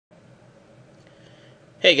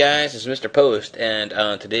Hey guys, it's Mr. Post, and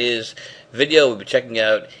on today's video we'll be checking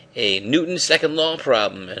out a Newton's second law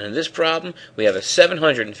problem. And in this problem we have a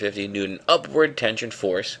 750 Newton upward tension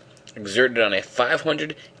force exerted on a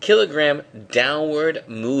 500 kilogram downward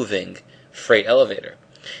moving freight elevator.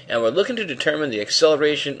 And we're looking to determine the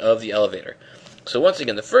acceleration of the elevator. So once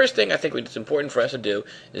again, the first thing I think it's important for us to do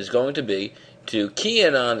is going to be to key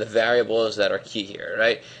in on the variables that are key here,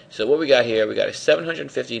 right? So what we got here, we got a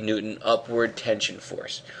 750 Newton upward tension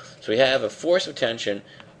force. So we have a force of tension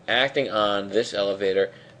acting on this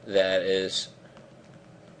elevator that is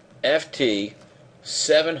Ft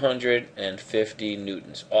 750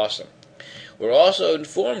 newtons. Awesome. We're also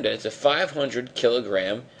informed that it's a 500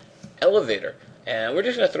 kilogram elevator. And we're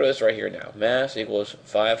just going to throw this right here now. Mass equals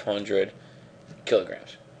 500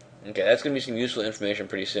 kilograms. Okay, that's going to be some useful information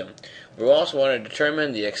pretty soon. We also want to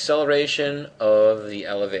determine the acceleration of the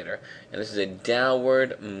elevator. And this is a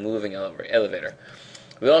downward moving elevator.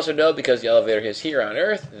 We also know, because the elevator is here on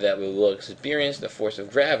Earth, that we will experience the force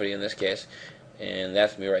of gravity in this case. And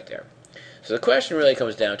that's me right there. So the question really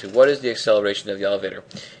comes down to, what is the acceleration of the elevator?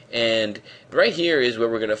 And right here is where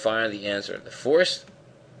we're going to find the answer. The force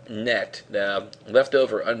net, the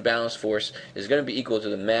leftover unbalanced force, is going to be equal to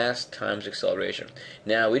the mass times acceleration.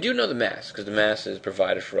 Now, we do know the mass, because the mass is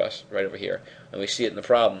provided for us right over here, and we see it in the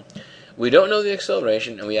problem. We don't know the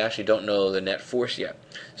acceleration, and we actually don't know the net force yet.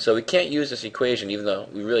 So we can't use this equation, even though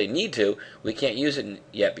we really need to. We can't use it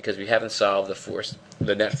yet because we haven't solved the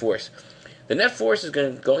net force. The net force is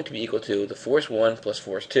going to be equal to the force 1 plus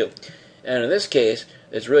force 2. And in this case,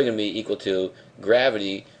 it's really going to be equal to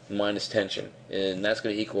gravity minus tension, and that's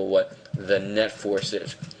going to equal what the net force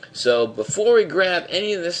is. So before we grab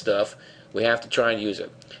any of this stuff, we have to try and use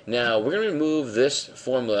it. Now, we're going to remove this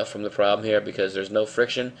formula from the problem here because there's no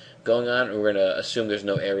friction going on, and we're going to assume there's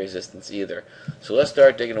no air resistance either. So let's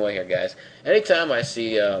start digging away here, guys. Anytime I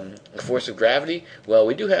see a force of gravity, well,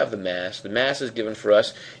 we do have the mass. The mass is given for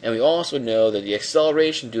us, and we also know that the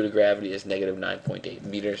acceleration due to gravity is negative 9.8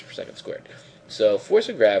 meters per second squared. So force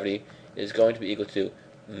of gravity is going to be equal to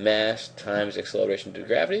mass times acceleration due to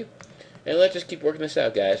gravity. And let's just keep working this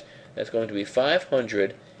out, guys. That's going to be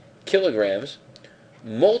 500 kilograms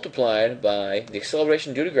multiplied by the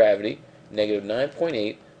acceleration due to gravity, negative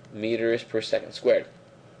 9.8 meters per second squared.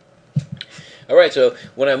 Alright, so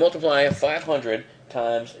when I multiply 500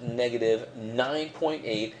 times negative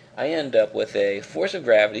 9.8, I end up with a force of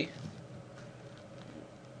gravity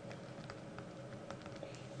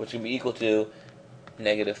which can be equal to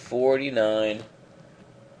negative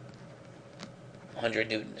 4,900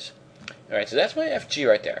 newtons. Alright, so that's my FG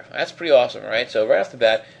right there. That's pretty awesome, right? So right off the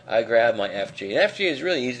bat, I grab my FG. And FG is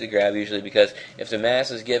really easy to grab usually because if the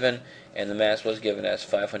mass is given, and the mass was given as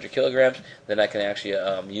 500 kilograms, then I can actually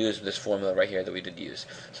use this formula right here that we did use.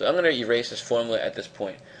 So I'm going to erase this formula at this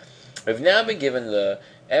point. We've now been given the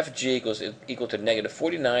FG equal to negative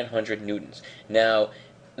 4,900 newtons. Now,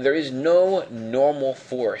 there is no normal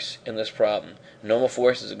force in this problem. Normal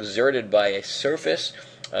force is exerted by a surface,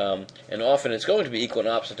 and often it's going to be equal and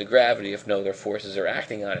opposite to gravity if no other forces are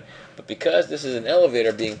acting on it. But because this is an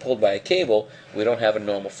elevator being pulled by a cable, we don't have a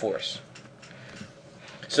normal force.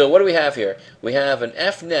 So what do we have here? We have an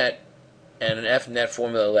Fnet and an Fnet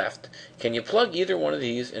formula left. Can you plug either one of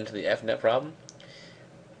these into the Fnet problem?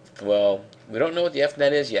 Well, we don't know what the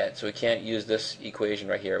Fnet is yet, so we can't use this equation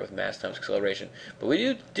right here with mass times acceleration. But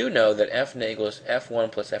we do know that Fnet equals F1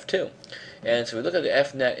 plus F2. And so we look at the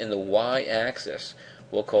Fnet in the y-axis.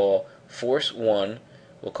 We'll call force 1,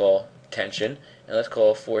 we'll call tension, and let's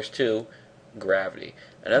call force 2 gravity.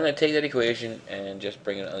 And I'm going to take that equation and just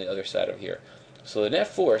bring it on the other side of here. So the net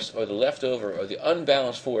force, or the leftover, or the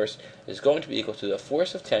unbalanced force, is going to be equal to the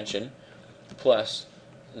force of tension plus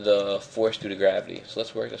the force due to gravity. So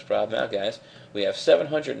let's work this problem out, guys. We have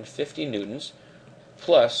 750 newtons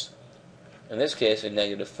plus, in this case, a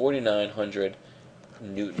negative 4,900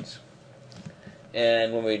 newtons.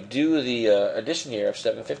 And when we do the addition here of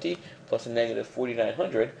 750 plus a negative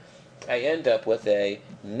 4,900, I end up with a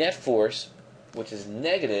net force, which is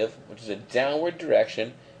negative, which is a downward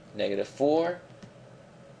direction, negative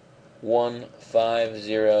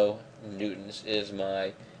 4,150 newtons is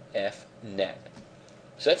my F net.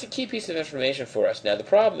 So that's a key piece of information for us. Now, the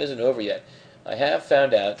problem isn't over yet. I have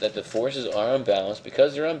found out that the forces are unbalanced.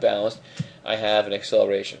 Because they're unbalanced, I have an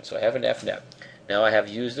acceleration. So I have an F net. Now I have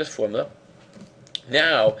used this formula.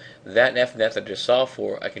 Now, that F net that I just solved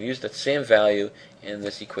for, I can use that same value in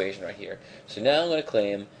this equation right here. So now I'm going to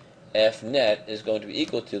claim F net is going to be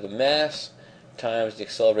equal to the mass times the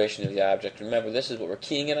acceleration of the object. Remember, this is what we're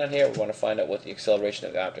keying in on here. We want to find out what the acceleration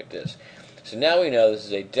of the object is. So now we know this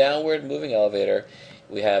is a downward moving elevator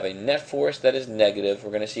We have a net force that is negative.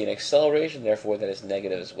 We're going to see an acceleration, therefore, that is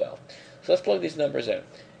negative as well. So let's plug these numbers in.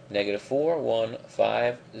 Negative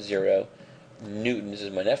 4,150 newtons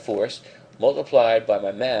is my net force, multiplied by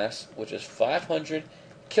my mass, which is 500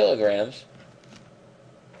 kilograms.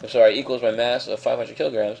 Equals my mass of 500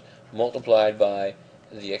 kilograms multiplied by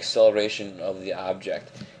the acceleration of the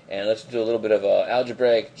object. And let's do a little bit of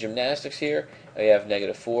algebraic gymnastics here. We have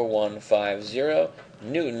negative 4,150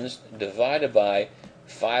 newtons divided by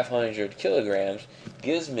 500 kilograms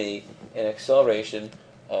gives me an acceleration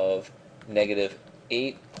of negative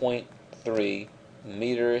 8.3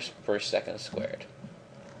 meters per second squared.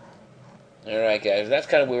 Alright guys, that's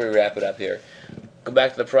kind of where we wrap it up here. Go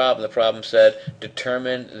back to the problem. The problem said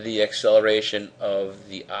determine the acceleration of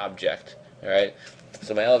the object. Alright,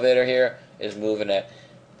 so my elevator here is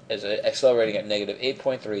accelerating at negative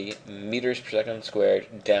 8.3 meters per second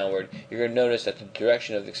squared downward. You're going to notice that the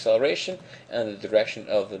direction of the acceleration and the direction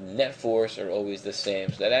of the net force are always the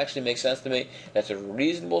same. So that actually makes sense to me. That's a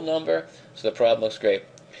reasonable number, so the problem looks great.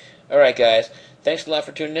 Alright guys, thanks a lot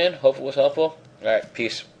for tuning in. Hope it was helpful. Alright,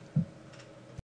 peace.